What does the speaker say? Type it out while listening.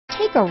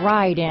Take a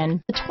ride in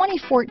the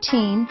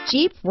 2014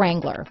 Jeep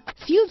Wrangler.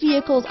 Few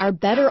vehicles are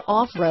better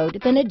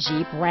off-road than a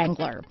Jeep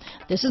Wrangler.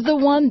 This is the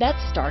one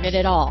that started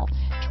it all.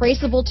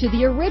 Traceable to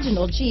the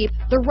original Jeep,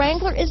 the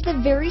Wrangler is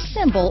the very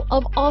symbol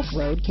of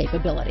off-road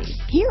capability.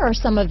 Here are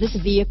some of this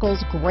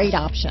vehicle's great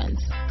options: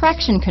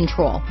 traction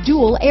control,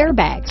 dual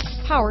airbags,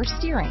 power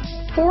steering,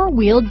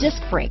 four-wheel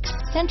disc brakes,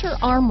 center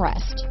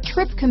armrest,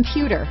 trip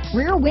computer,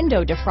 rear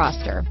window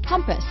defroster,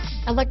 compass,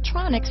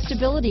 electronic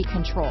stability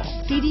control,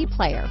 CD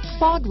player,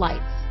 fog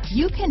lights,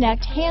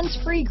 Uconnect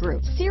hands-free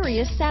group,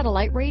 SIRIUS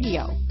satellite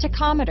radio,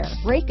 tachometer,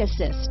 brake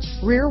assist,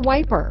 rear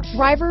wiper,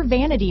 driver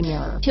vanity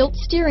mirror, tilt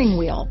steering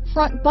wheel,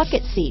 front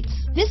bucket seats.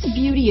 This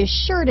beauty is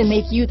sure to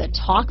make you the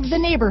talk of the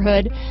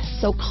neighborhood,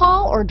 so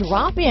call or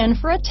drop in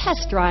for a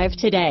test drive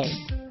today.